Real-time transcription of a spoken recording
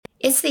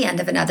It's the end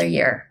of another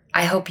year.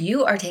 I hope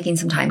you are taking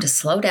some time to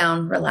slow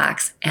down,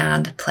 relax,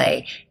 and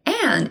play.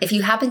 And if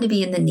you happen to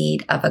be in the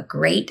need of a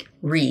great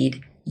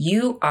read,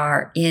 you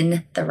are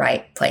in the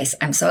right place.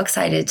 I'm so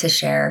excited to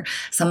share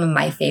some of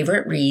my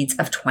favorite reads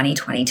of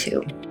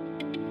 2022.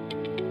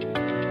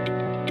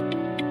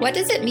 What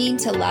does it mean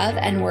to love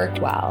and work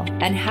well?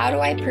 And how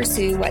do I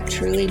pursue what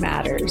truly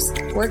matters?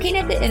 Working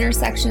at the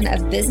intersection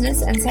of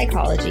business and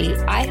psychology,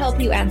 I help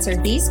you answer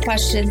these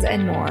questions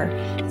and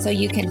more so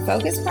you can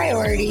focus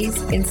priorities,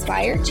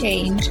 inspire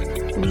change,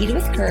 lead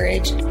with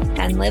courage,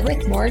 and live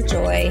with more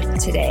joy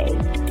today.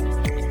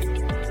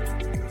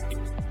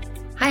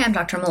 Hi, I'm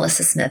Dr.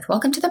 Melissa Smith.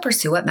 Welcome to the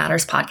Pursue What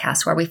Matters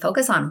podcast, where we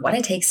focus on what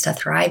it takes to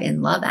thrive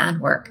in love and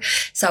work.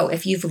 So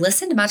if you've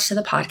listened much to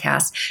the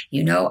podcast,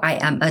 you know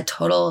I am a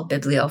total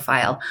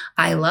bibliophile.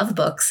 I love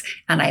books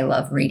and I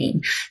love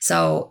reading.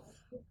 So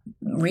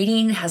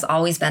reading has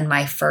always been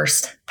my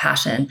first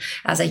passion.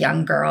 As a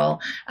young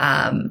girl,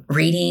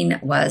 reading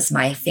was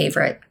my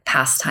favorite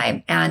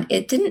pastime. And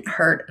it didn't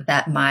hurt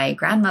that my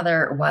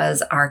grandmother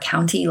was our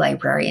county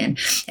librarian.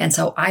 And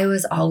so I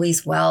was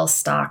always well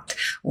stocked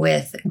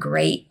with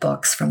great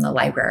books from the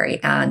library.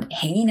 And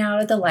hanging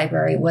out at the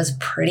library was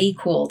pretty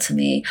cool to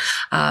me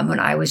when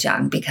I was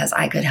young, because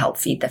I could help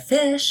feed the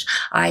fish.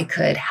 I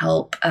could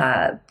help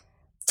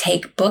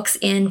take books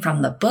in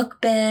from the book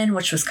bin,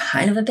 which was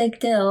kind of a big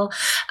deal.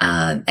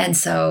 And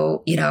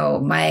so,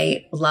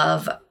 my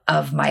love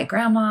of my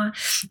grandma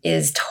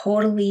is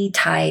totally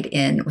tied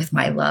in with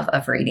my love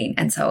of reading.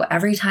 And so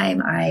every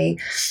time I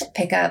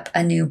pick up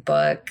a new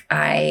book,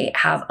 I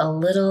have a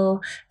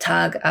little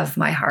tug of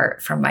my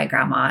heart from my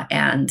grandma.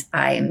 And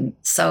I'm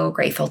so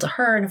grateful to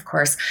her. And of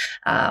course,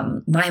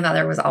 my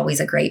mother was always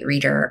a great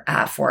reader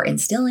for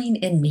instilling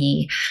in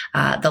me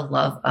the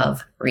love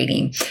of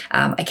reading.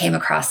 I came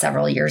across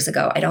several years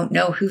ago. I don't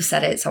know who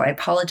said it, so I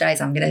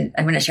apologize. I'm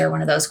gonna share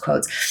one of those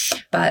quotes,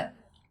 but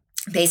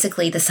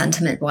basically the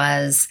sentiment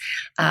was,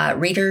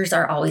 readers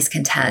are always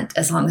content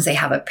as long as they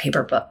have a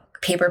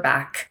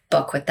paperback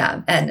book with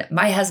them. And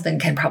my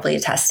husband can probably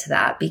attest to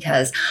that,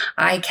 because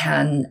I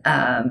can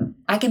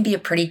be a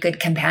pretty good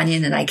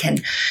companion, and I can,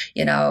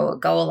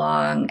 go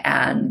along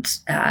and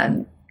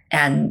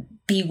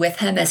be with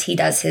him as he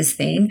does his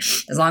thing,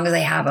 as long as I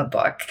have a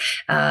book.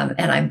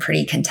 And I'm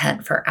pretty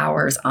content for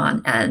hours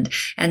on end.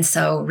 And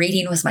so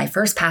reading was my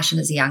first passion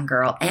as a young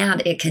girl,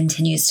 and it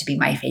continues to be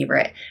my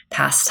favorite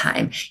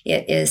pastime.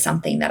 It is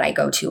something that I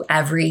go to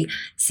every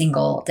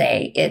single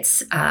day.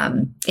 It's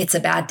a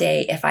bad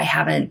day if I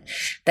haven't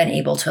been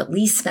able to at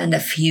least spend a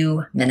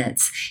few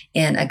minutes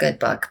in a good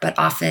book, but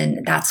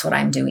often that's what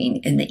I'm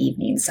doing in the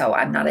evening. So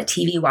I'm not a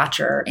TV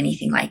watcher or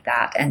anything like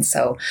that. And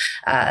so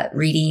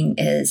reading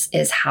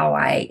is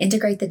how I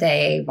integrate the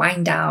day,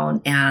 wind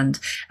down, and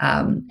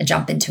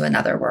jump into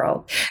another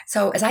world.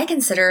 So as I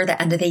consider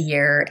the end of the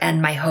year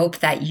and my hope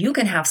that you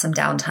can have some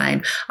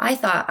downtime, I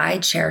thought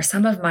I'd share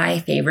some of my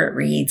favorite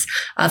reads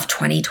of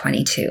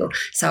 2022.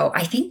 So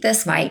I think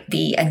this might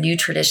be a new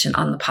tradition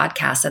on the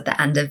podcast at the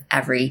end of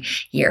every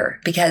year,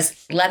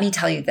 because let me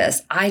tell you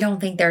this, I don't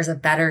think there's a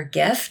better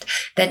gift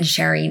than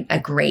sharing a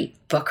great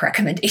book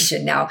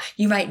recommendation. Now,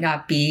 you might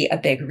not be a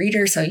big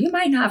reader, so you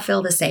might not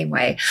feel the same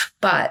way,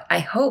 but I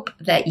hope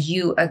that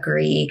you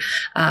agree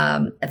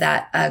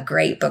that a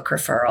great book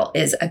referral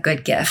is a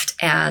good gift.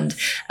 And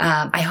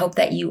I hope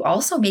that you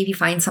also maybe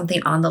find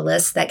something on the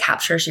list that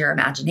captures your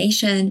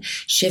imagination,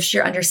 shifts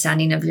your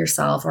understanding of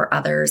yourself or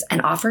others,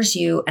 and offers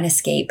you an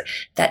escape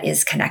that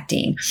is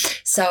connecting.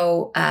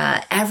 So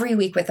every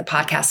week with the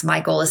podcast, my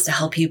goal is to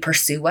help you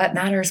pursue what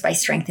matters by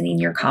strengthening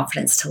your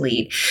confidence to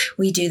lead.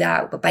 We do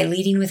that by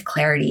leading with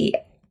clarity.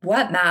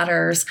 What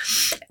matters?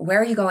 Where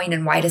are you going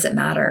and why does it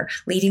matter?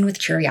 Leading with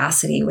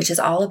curiosity, which is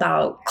all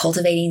about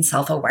cultivating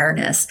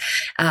self-awareness,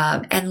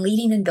 and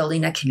leading and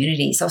building a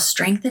community. So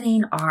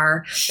strengthening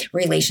our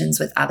relations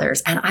with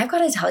others. And I've got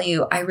to tell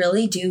you, I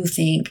really do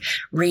think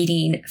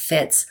reading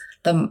hits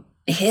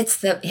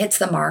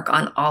the mark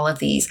on all of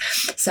these.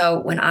 So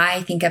when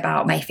I think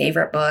about my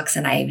favorite books,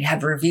 and I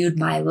have reviewed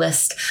my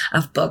list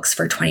of books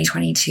for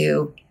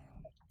 2022,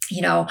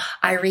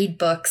 I read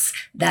books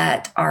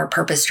that are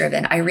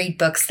purpose-driven. I read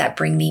books that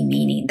bring me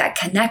meaning, that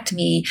connect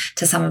me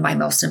to some of my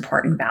most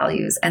important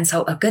values. And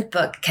so a good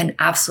book can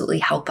absolutely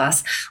help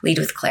us lead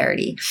with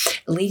clarity,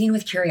 leading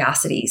with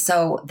curiosity.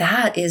 So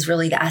that is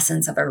really the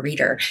essence of a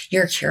reader.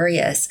 You're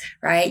curious,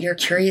 right? You're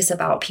curious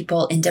about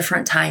people in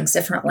different times,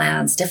 different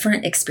lands,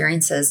 different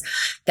experiences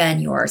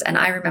than yours. And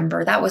I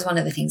remember that was one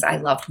of the things I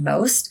loved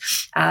most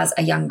as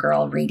a young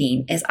girl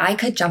reading, is I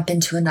could jump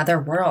into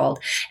another world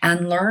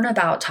and learn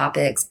about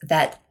topics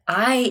that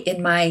I,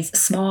 in my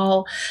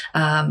small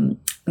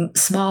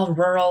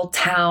rural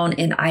town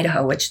in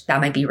Idaho, which that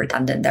might be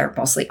redundant, they're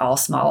mostly all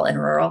small and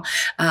rural,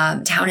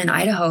 town in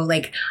Idaho,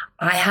 like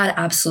I had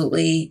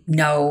absolutely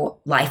no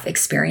life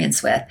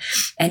experience with.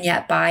 And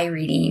yet by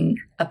reading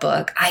a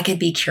book, I could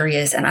be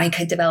curious and I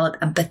could develop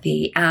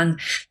empathy. And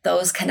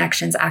those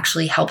connections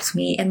actually helped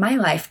me in my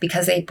life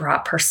because they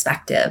brought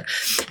perspective.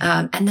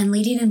 And then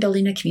leading and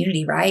building a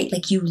community, right?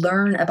 Like you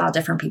learn about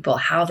different people,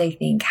 how they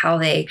think, how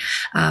they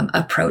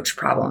approach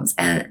problems.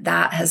 And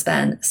that has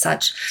been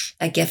such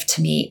a gift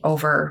to me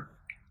over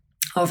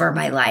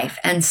my life.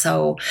 And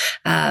so,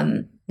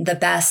 the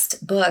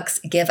best books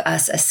give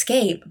us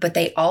escape, but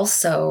they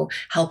also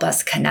help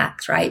us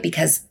connect, right?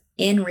 Because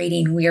in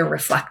reading, we are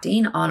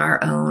reflecting on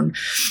our own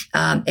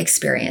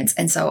experience.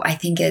 And so I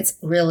think it's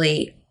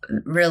really,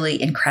 really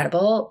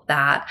incredible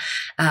that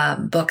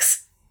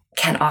books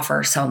can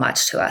offer so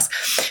much to us.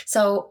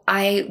 So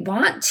I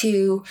want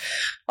to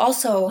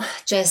also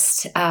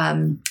just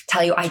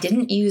tell you, I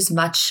didn't use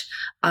much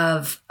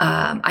of,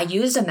 I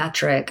used a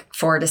metric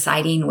for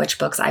deciding which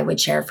books I would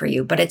share for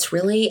you, but it's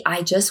really,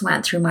 I just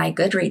went through my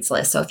Goodreads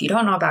list. So if you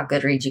don't know about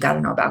Goodreads, you got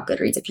to know about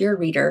Goodreads. If you're a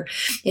reader,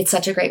 it's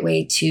such a great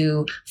way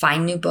to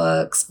find new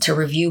books, to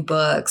review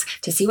books,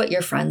 to see what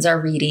your friends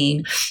are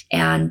reading,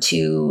 and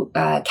to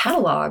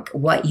catalog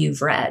what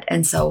you've read.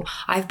 And so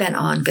I've been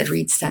on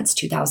Goodreads since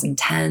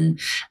 2010,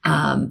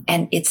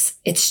 and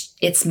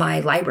it's my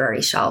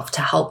library shelf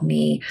to help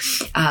me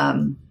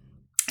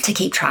to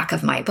keep track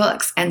of my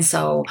books. And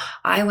so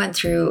I went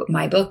through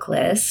my book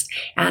list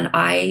and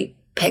I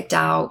picked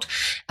out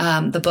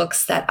the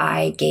books that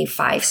I gave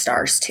 5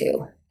 stars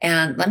to.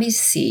 And let me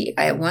see,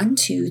 I 1,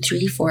 2,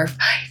 3, 4, 5,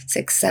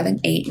 6, 7,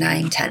 8,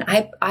 9, 10.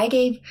 I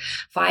gave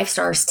 5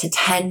 stars to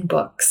 10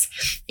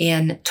 books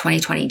in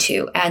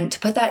 2022. And to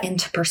put that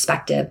into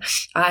perspective,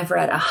 I've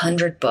read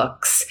 100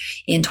 books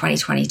in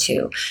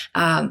 2022,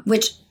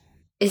 which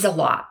is a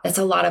lot. It's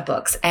a lot of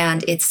books.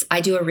 And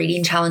I do a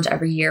reading challenge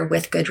every year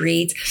with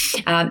Goodreads.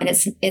 And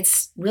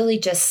it's really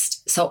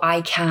just so I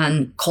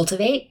can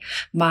cultivate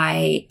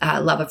my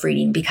love of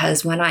reading,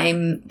 because when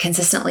I'm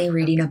consistently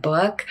reading a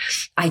book,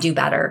 I do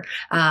better.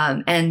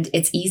 And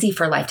it's easy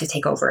for life to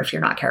take over if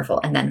you're not careful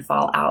and then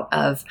fall out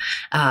of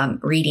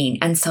reading.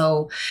 And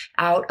so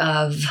out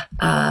of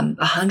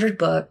 100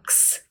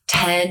 books,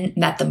 10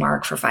 met the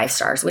mark for 5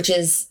 stars, which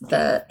is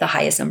the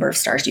highest number of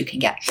stars you can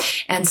get.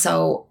 And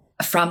so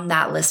from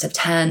that list of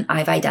 10,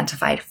 I've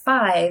identified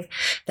 5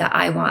 that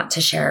I want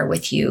to share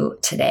with you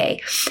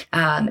today.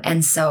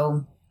 And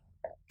so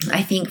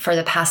I think for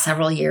the past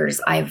several years,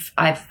 I've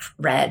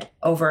read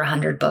over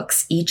 100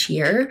 books each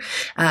year.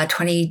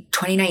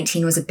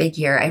 2019 was a big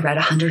year. I read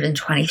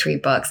 123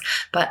 books,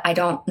 but I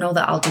don't know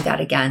that I'll do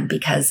that again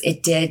because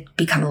it did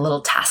become a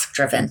little task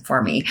driven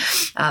for me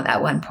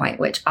at one point,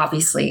 which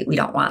obviously we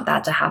don't want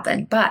that to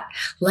happen. But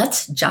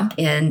let's jump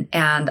in,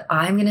 and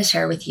I'm going to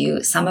share with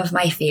you some of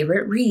my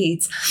favorite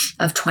reads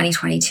of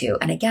 2022.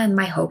 And again,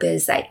 my hope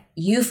is that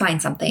you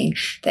find something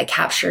that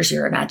captures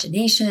your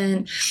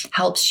imagination,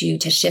 helps you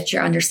to shift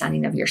your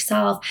understanding of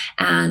yourself,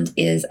 and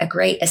is a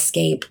great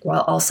escape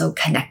while also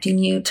connecting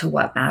you to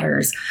what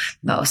matters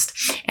most.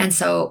 And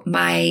so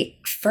my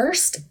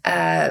first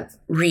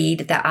read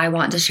that I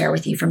want to share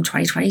with you from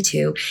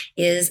 2022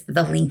 is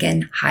The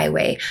Lincoln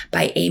Highway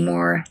by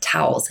Amor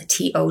Towles,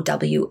 Towles.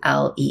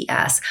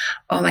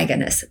 Oh my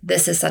goodness,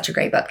 this is such a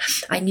great book.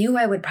 I knew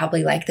I would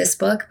probably like this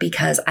book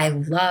because I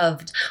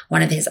loved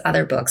one of his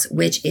other books,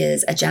 which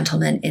is A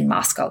Gentleman in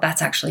Moscow.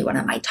 That's actually one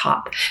of my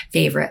top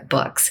favorite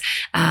books.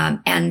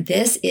 And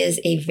this is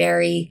a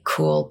very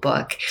cool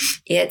book.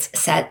 It's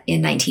set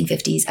in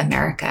 1950s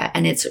America,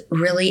 and it's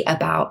really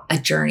about a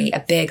journey,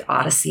 a big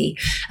odyssey,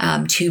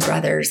 2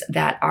 brothers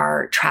that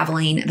are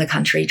traveling the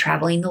country,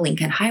 traveling the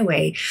Lincoln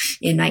Highway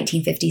in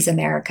 1950s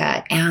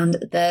America, and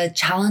the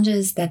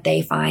challenges that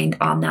they find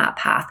on that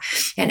path.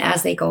 And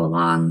as they go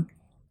along,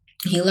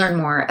 you learn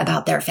more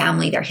about their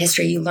family, their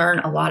history. You learn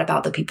a lot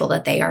about the people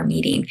that they are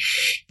meeting.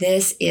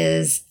 This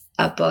is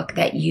a book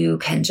that you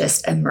can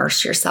just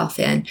immerse yourself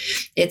in.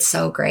 It's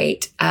so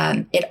great.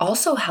 It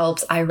also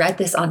helps. I read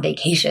this on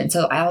vacation,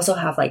 so I also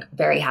have like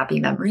very happy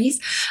memories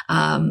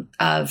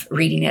of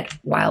reading it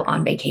while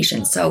on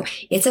vacation. So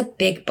it's a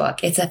big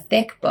book. It's a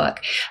thick book.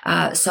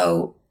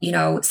 So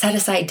set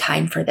aside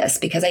time for this,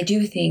 because I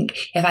do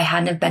think if I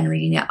hadn't have been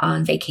reading it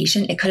on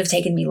vacation, it could have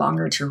taken me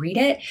longer to read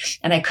it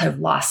and I could have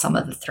lost some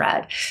of the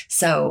thread.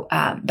 So,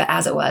 but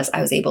as it was,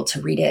 I was able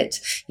to read it,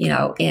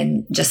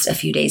 in just a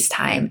few days'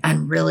 time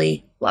and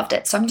really loved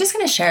it. So I'm just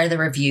going to share the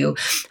review.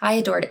 I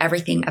adored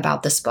everything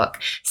about this book.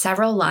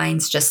 Several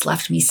lines just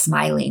left me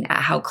smiling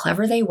at how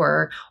clever they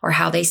were or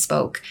how they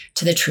spoke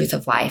to the truth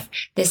of life.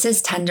 This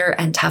is tender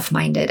and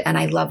tough-minded, and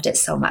I loved it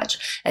so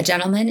much. A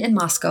Gentleman in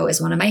Moscow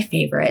is one of my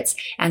favorites,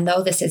 and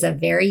though this is a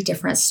very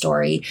different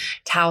story,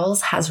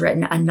 Towles has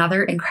written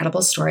another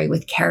incredible story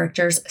with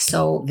characters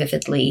so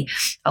vividly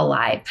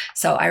alive.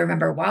 So I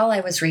remember while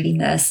I was reading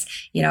this,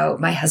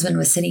 my husband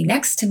was sitting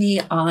next to me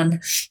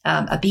on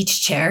a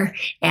beach chair,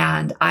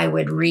 and I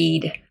would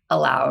read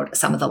aloud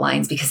some of the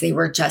lines because they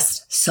were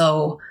just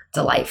so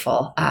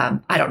delightful.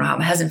 I don't know how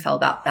my husband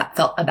felt about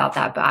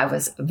that, but I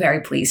was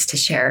very pleased to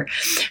share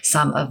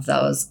some of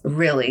those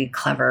really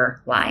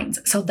clever lines.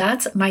 So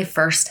that's my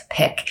first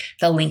pick,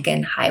 The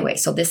Lincoln Highway.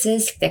 So this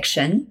is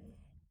fiction.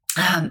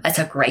 It's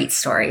a great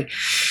story.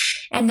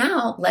 And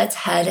now let's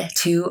head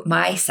to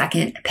my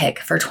second pick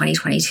for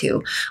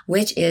 2022,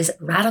 which is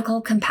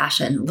Radical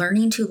Compassion,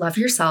 Learning to Love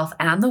Yourself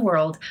and the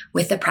World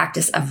with the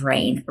Practice of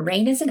RAIN.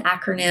 RAIN is an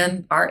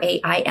acronym,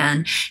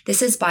 RAIN.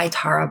 This is by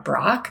Tara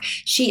Brach.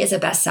 She is a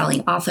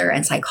best-selling author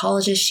and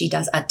psychologist. She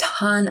does a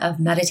ton of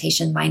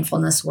meditation,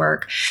 mindfulness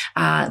work.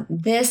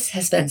 This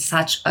has been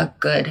such a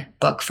good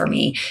book for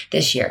me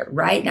this year.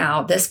 Right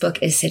now, this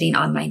book is sitting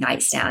on my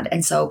nightstand.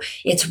 And so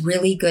it's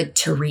really good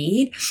to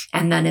read.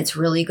 And then it's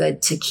really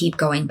good to keep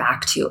going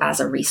back to as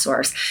a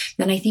resource.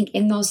 And I think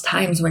in those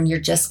times when you're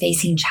just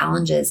facing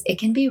challenges, it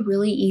can be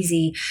really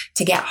easy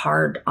to get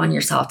hard on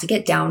yourself, to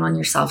get down on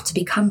yourself, to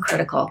become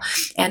critical.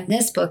 And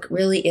this book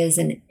really is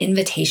an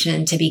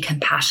invitation to be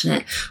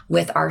compassionate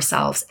with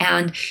ourselves.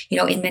 And,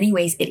 in many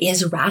ways, it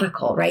is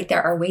radical, right?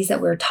 There are ways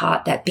that we're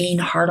taught that being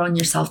hard on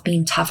yourself,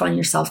 being tough on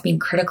yourself, being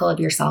critical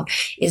of yourself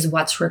is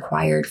what's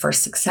required for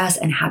success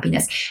and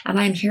happiness. And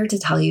I'm here to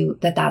tell you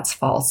that that's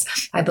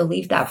false. I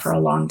believed that for a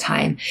long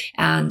time.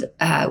 And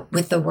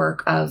with the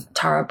work of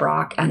Tara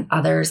Brach and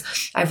others,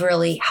 I've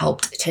really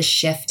helped to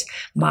shift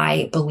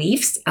my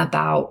beliefs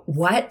about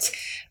what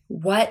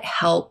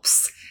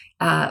helps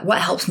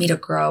me to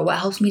grow, what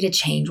helps me to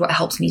change, what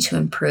helps me to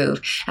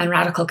improve. And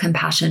radical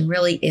compassion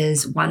really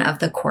is one of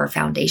the core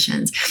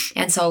foundations.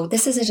 And so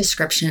this is a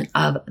description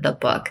of the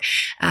book.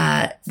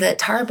 The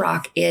Tara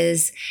Brach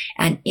is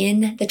an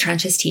in the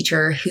trenches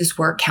teacher whose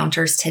work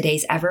counters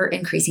today's ever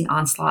increasing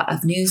onslaught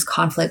of news,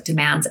 conflict,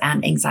 demands,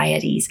 and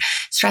anxieties,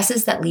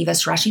 stresses that leave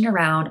us rushing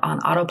around on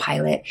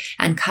autopilot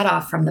and cut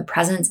off from the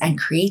presence and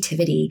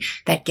creativity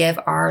that give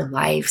our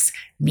lives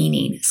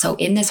meaning. So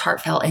in this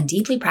heartfelt and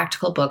deeply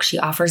practical book, she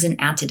offers an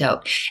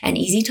antidote, an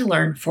easy to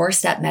learn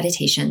 4-step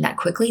meditation that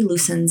quickly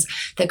loosens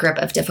the grip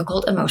of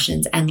difficult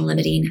emotions and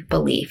limiting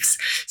beliefs.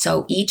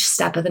 So each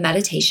step of the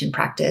meditation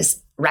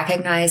practice,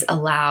 recognize,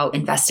 allow,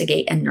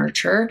 investigate, and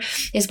nurture,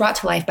 is brought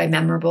to life by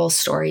memorable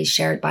stories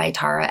shared by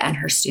Tara and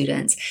her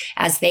students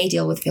as they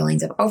deal with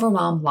feelings of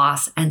overwhelm,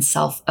 loss, and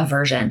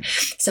self-aversion.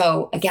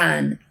 So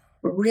again,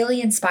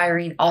 really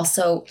inspiring,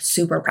 also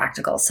super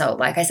practical. So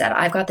like I said,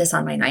 I've got this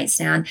on my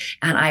nightstand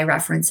and I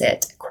reference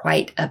it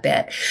quite a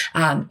bit.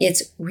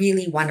 It's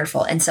really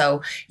wonderful. And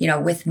so,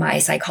 with my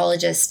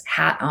psychologist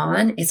hat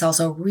on, it's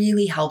also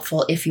really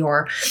helpful if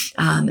you're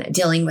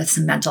dealing with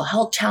some mental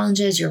health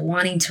challenges, you're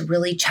wanting to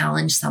really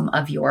challenge some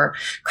of your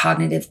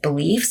cognitive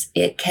beliefs.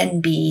 It can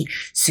be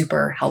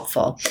super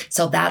helpful.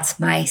 So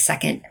that's my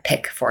second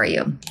pick for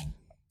you.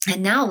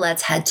 And now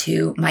let's head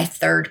to my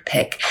third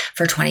pick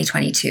for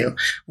 2022,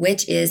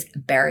 which is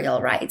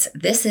Burial Rites.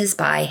 This is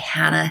by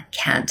Hannah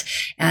Kent.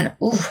 And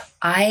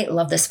I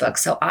love this book.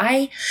 So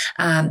I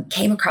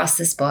came across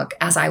this book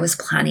as I was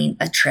planning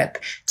a trip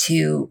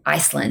to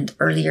Iceland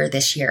earlier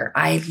this year.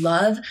 I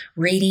love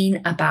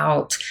reading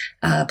about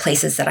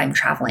places that I'm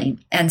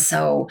traveling. And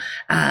so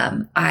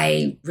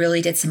I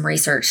really did some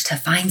research to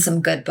find some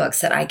good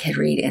books that I could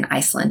read in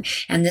Iceland.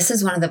 And this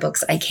is one of the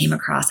books I came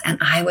across and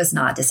I was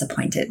not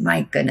disappointed.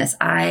 My goodness,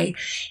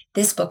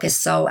 this book is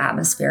so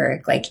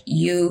atmospheric.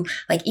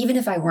 Even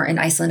if I weren't in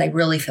Iceland, I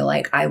really feel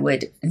like I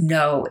would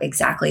know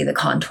exactly the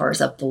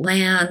contours of the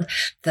land,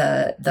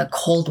 the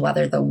cold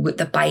weather,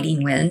 the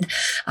biting wind.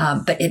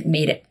 But it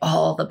made it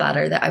all the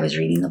better that I was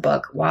reading the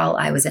book while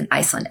I was in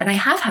Iceland. And I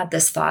have had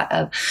this thought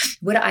of,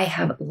 would I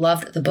have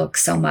loved the book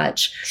so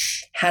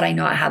much had I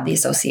not had the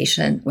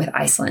association with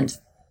Iceland?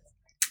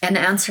 And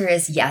the answer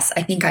is yes,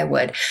 I think I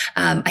would.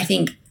 I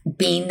think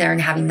being there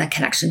and having that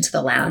connection to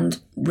the land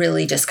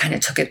really just kind of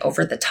took it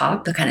over the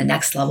top, the kind of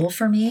next level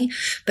for me.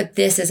 But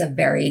this is a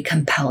very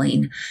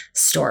compelling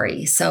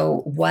story.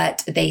 So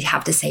what they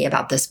have to say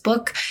about this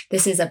book,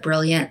 this is a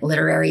brilliant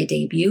literary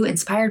debut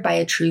inspired by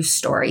a true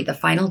story, the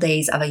final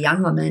days of a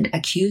young woman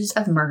accused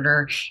of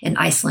murder in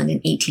Iceland in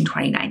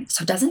 1829.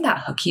 So doesn't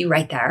that hook you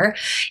right there?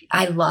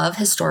 I love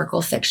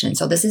historical fiction.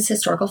 So this is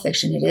historical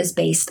fiction. It is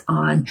based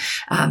on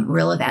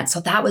real events.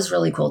 So that was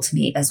really cool to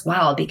me as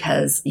well,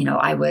 because,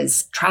 I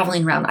was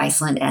traveling around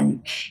Iceland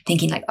and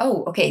thinking like,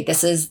 oh, okay,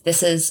 this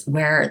is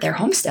where their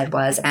homestead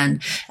was.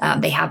 And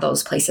they have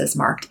those places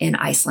marked in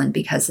Iceland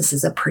because this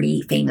is a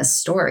pretty famous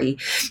story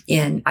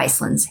in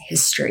Iceland's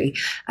history.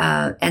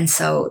 And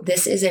so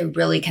this is a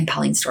really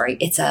compelling story.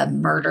 It's a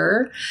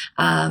murder.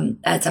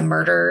 It's a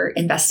murder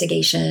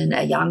investigation,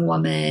 a young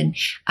woman.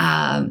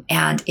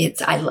 And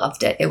I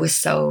loved it. It was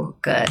so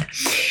good.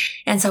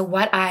 And so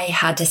what I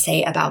had to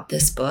say about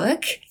this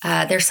book,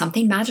 there's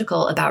something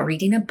magical about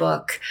reading a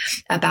book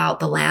about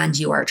the land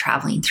you are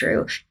traveling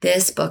through.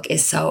 This book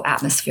is so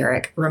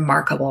atmospheric,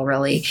 remarkable,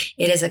 really.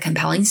 It is a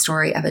compelling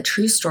story of a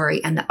true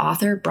story, and the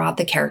author brought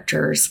the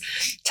characters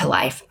to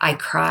life. I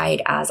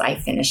cried as I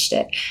finished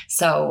it.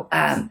 So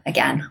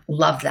again,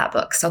 loved that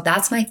book. So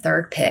that's my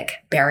third pick,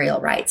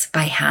 Burial Rites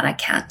by Hannah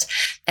Kent.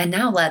 And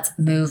now let's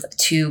move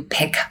to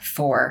pick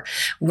 4,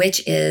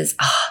 which is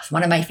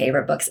one of my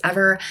favorite books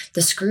ever,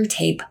 The Screw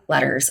Screwtape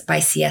Letters by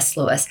C.S.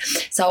 Lewis.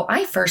 So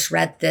I first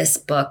read this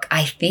book,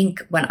 I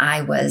think when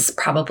I was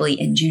probably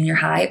in junior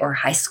high or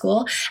high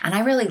school, and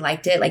I really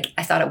liked it. Like,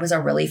 I thought it was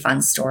a really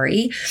fun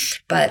story,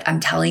 but I'm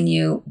telling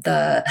you,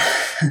 the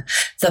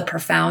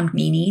profound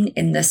meaning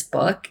in this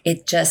book,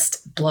 it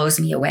just blows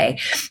me away.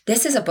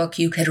 This is a book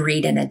you could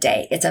read in a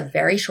day. It's a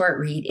very short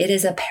read. It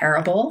is a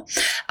parable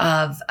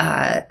of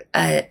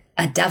a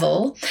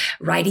devil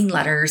writing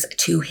letters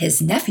to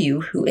his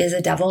nephew, who is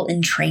a devil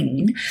in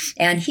training.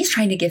 And he's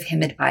trying to give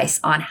him advice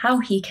on how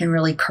he can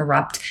really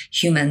corrupt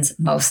humans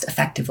most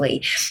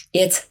effectively.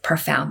 It's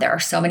profound. There are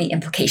so many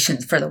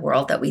implications for the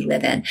world that we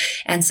live in.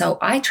 And so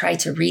I try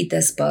to read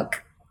this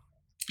book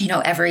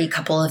every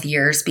couple of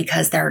years,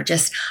 because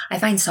I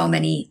find so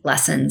many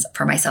lessons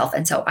for myself.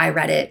 And so I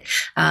read it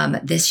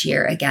this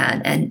year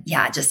again, and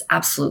just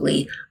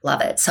absolutely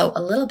love it. So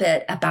a little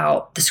bit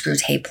about the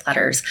Screwtape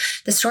Letters.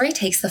 The story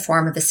takes the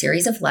form of a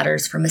series of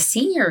letters from a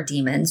senior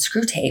demon,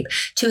 Screwtape,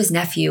 to his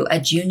nephew, a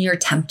junior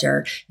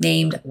tempter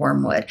named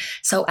Wormwood,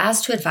 so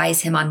as to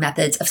advise him on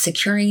methods of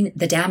securing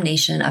the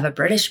damnation of a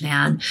British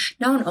man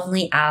known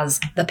only as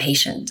the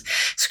Patient.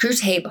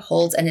 Screwtape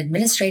holds an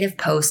administrative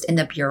post in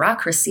the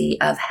bureaucracy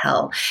of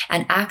hell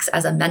and acts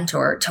as a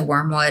mentor to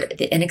Wormwood,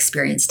 the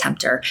inexperienced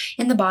tempter.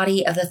 In the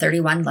body of the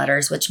 31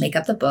 letters which make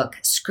up the book,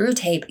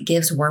 Screwtape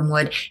gives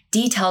Wormwood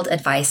detailed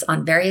advice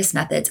on various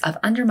methods of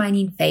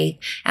undermining faith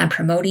and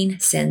promoting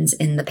sins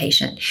in the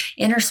patient,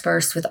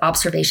 interspersed with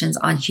observations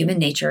on human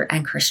nature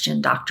and Christian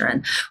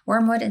doctrine.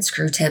 Wormwood and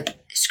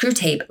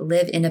Screwtape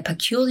live in a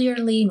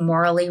peculiarly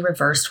morally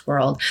reversed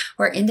world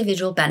where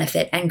individual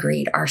benefit and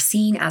greed are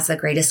seen as the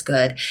greatest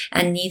good,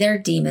 and neither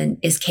demon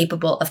is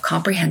capable of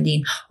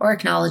comprehending or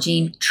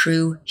acknowledging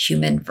true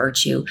human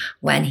virtue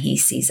when he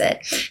sees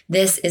it.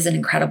 This is an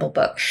incredible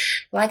book.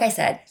 Like I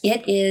said,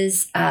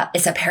 it's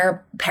a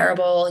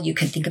parable. You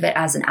can think of it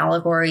as an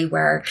allegory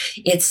where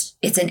it's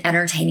an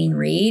entertaining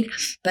read,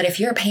 but if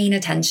you're paying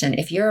attention,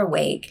 if you're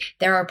awake,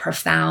 there are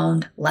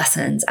profound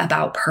lessons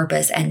about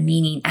purpose and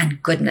meaning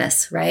and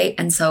goodness, right?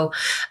 And so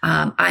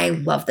I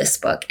love this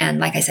book. And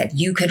like I said,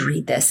 you could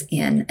read this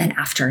in an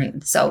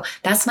afternoon. So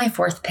that's my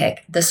fourth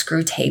pick, The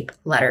Screwtape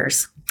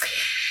Letters.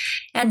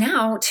 And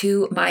now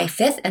to my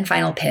fifth and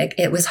final pick.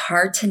 It was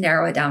hard to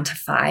narrow it down to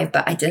 5,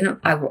 but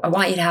I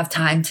want you to have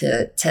time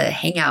to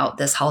hang out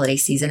this holiday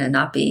season and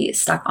not be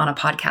stuck on a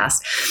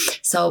podcast.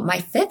 So my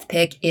fifth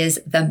pick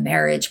is The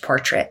Marriage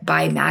Portrait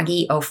by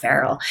Maggie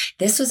O'Farrell.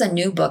 This was a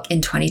new book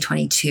in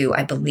 2022,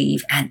 I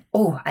believe. And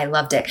I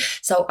loved it.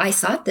 So I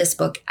sought this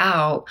book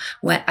out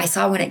when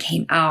it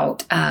came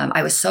out.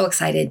 I was so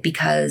excited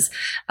because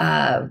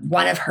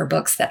one of her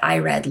books that I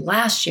read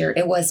last year,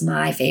 it was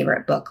my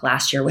favorite book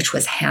last year, which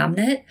was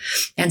Hamnet.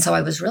 And so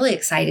I was really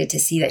excited to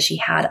see that she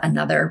had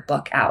another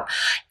book out.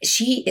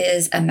 She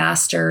is a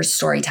master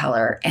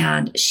storyteller,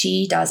 and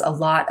she does a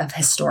lot of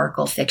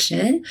historical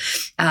fiction.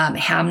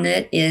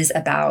 Hamnet is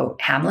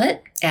about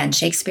Hamlet and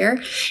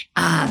Shakespeare,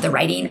 the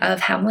writing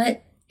of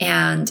Hamlet,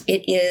 and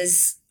it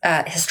is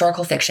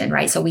historical fiction,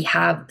 right? So we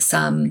have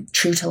some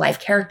true to life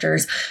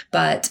characters,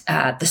 but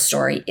the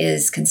story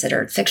is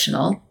considered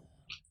fictional.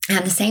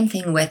 And the same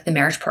thing with The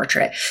Marriage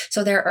Portrait.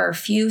 So there are a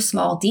few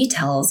small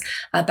details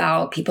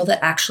about people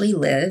that actually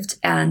lived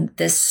and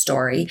this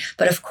story.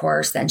 But of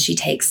course, then she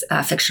takes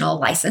a fictional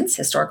license,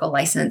 historical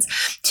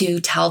license, to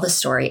tell the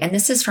story. And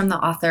this is from the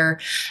author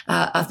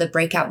of the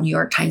breakout New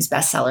York Times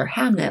bestseller,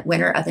 Hamnet,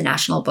 winner of the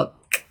National Book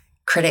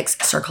Critics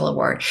Circle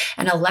Award,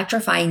 an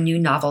electrifying new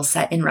novel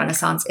set in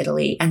Renaissance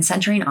Italy and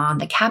centering on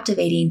the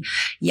captivating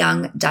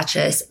young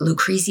Duchess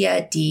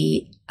Lucrezia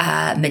di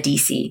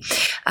Medici.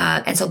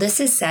 And so this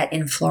is set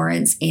in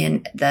Florence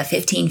in the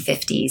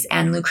 1550s.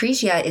 And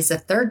Lucrezia is the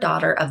third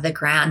daughter of the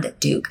Grand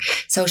Duke.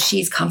 So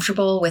she's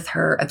comfortable with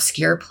her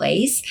obscure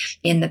place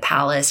in the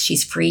palace.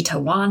 She's free to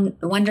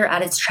wonder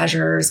at its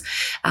treasures.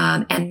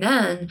 And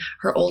then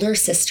her older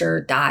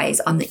sister dies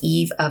on the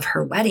eve of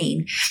her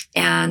wedding.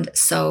 And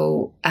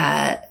so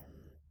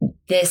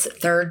this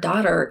third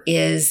daughter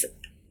is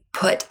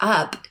put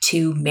up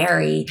to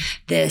marry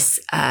this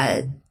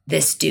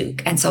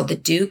Duke. And so the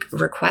Duke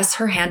requests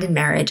her hand in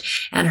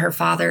marriage, and her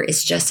father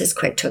is just as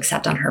quick to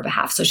accept on her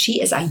behalf. So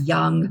she is a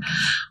young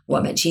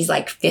woman. She's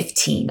like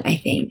 15, I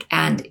think.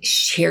 And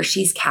here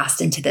she's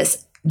cast into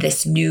this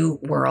new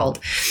world.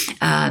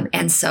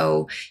 And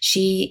so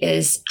she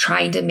is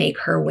trying to make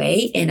her way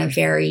in a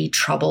very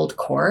troubled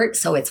court.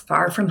 So it's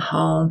far from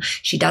home.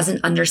 She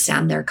doesn't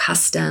understand their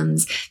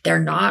customs. They're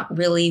not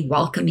really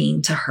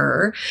welcoming to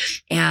her.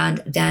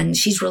 And then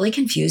she's really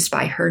confused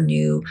by her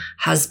new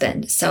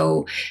husband.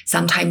 So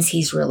sometimes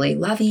he's really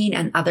loving,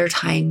 and other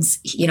times,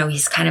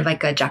 he's kind of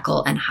like a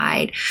Jekyll and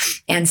Hyde.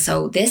 And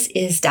so this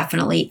is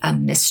definitely a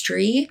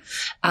mystery.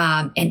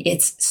 And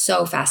it's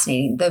so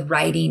fascinating. The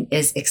writing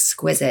is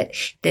exquisite.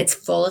 It's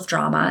full of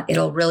drama.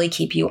 It'll really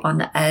keep you on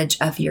the edge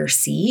of your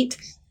seat.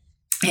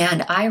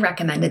 And I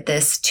recommended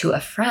this to a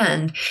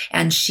friend,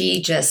 and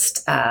she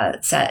just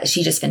said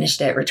she just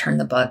finished it, returned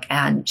the book,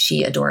 and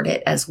she adored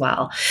it as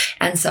well.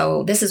 And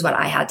so this is what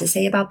I had to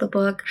say about the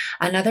book.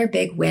 Another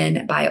big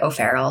win by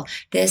O'Farrell.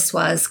 This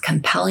was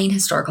compelling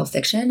historical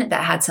fiction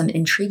that had some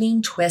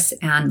intriguing twists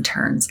and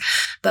turns.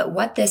 But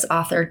what this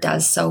author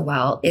does so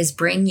well is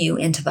bring you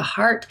into the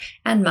heart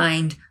and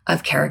mind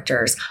of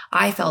characters.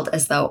 I felt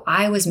as though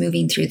I was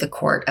moving through the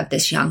court of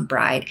this young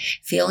bride,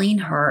 feeling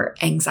her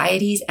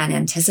anxieties and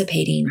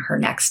anticipating her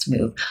next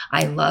move.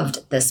 I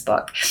loved this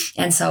book.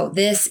 And so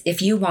this,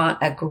 if you want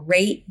a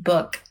great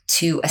book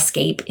to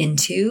escape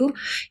into,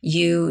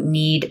 you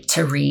need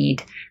to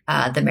read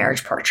The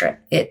Marriage Portrait.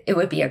 It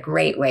would be a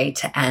great way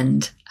to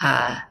end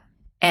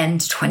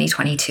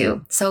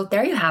 2022. So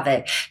there you have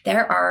it.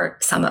 There are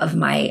some of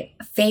my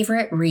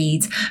favorite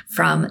reads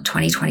from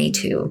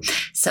 2022.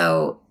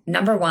 So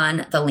number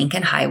 1, The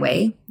Lincoln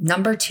Highway.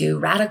 Number 2,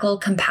 Radical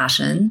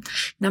Compassion.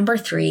 Number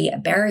 3,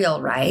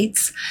 Burial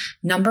Rites.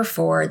 Number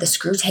 4, The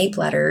Screwtape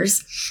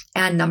Letters.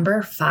 And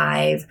number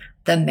 5,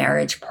 The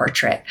Marriage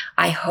Portrait.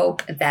 I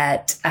hope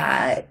that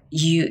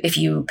if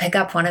you pick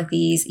up one of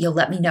these, you'll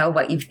let me know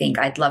what you think.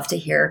 I'd love to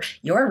hear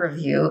your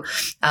review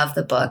of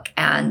the book,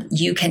 and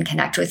you can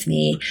connect with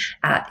me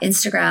at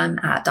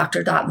Instagram at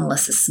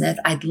dr.melissasmith.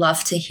 I'd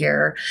love to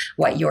hear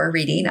what you're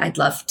reading. I'd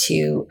love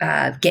to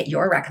get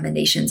your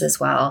recommendations as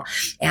well.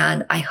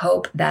 And I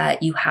hope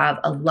that you have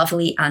a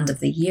lovely end of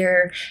the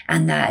year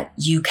and that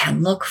you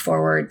can look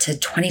forward to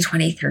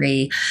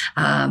 2023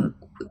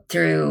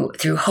 through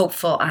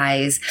hopeful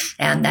eyes,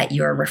 and that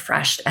you're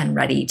refreshed and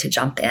ready to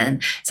jump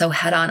in. So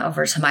head on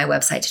over to my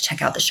website to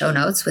check out the show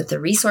notes with the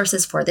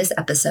resources for this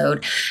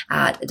episode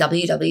at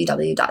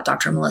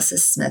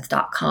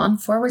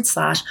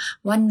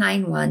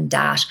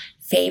www.drmelissasmith.com/191-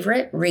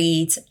 Favorite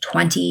Reads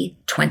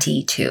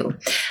 2022.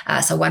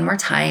 So one more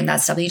time,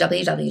 that's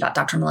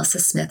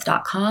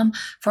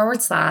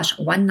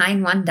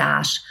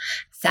www.drmelissasmith.com/191-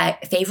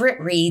 Favorite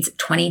Reads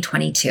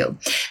 2022.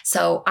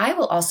 So I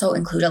will also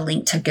include a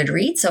link to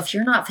Goodreads. So if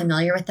you're not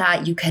familiar with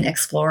that, you can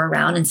explore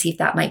around and see if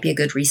that might be a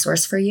good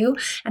resource for you.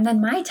 And then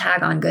my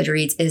tag on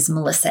Goodreads is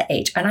Melissa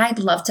H. And I'd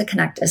love to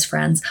connect as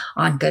friends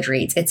on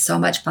Goodreads. It's so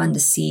much fun to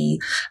see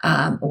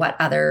what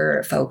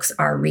other folks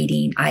are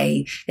reading.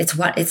 It's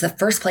the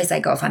first place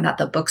I go if I'm at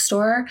the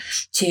bookstore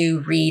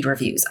to read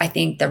reviews. I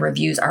think the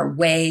reviews are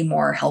way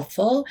more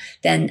helpful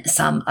than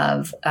some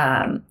of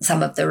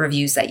the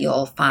reviews that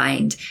you'll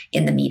find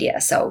in the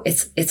media. So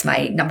it's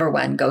my number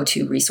one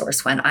go-to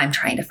resource when I'm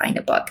trying to find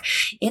a book.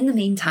 In the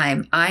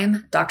meantime,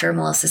 I'm Dr.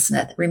 Melissa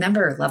Smith.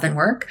 Remember, love and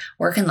work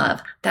and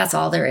love. That's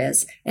all there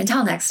is.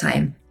 Until next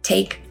time,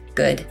 take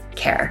good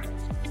care.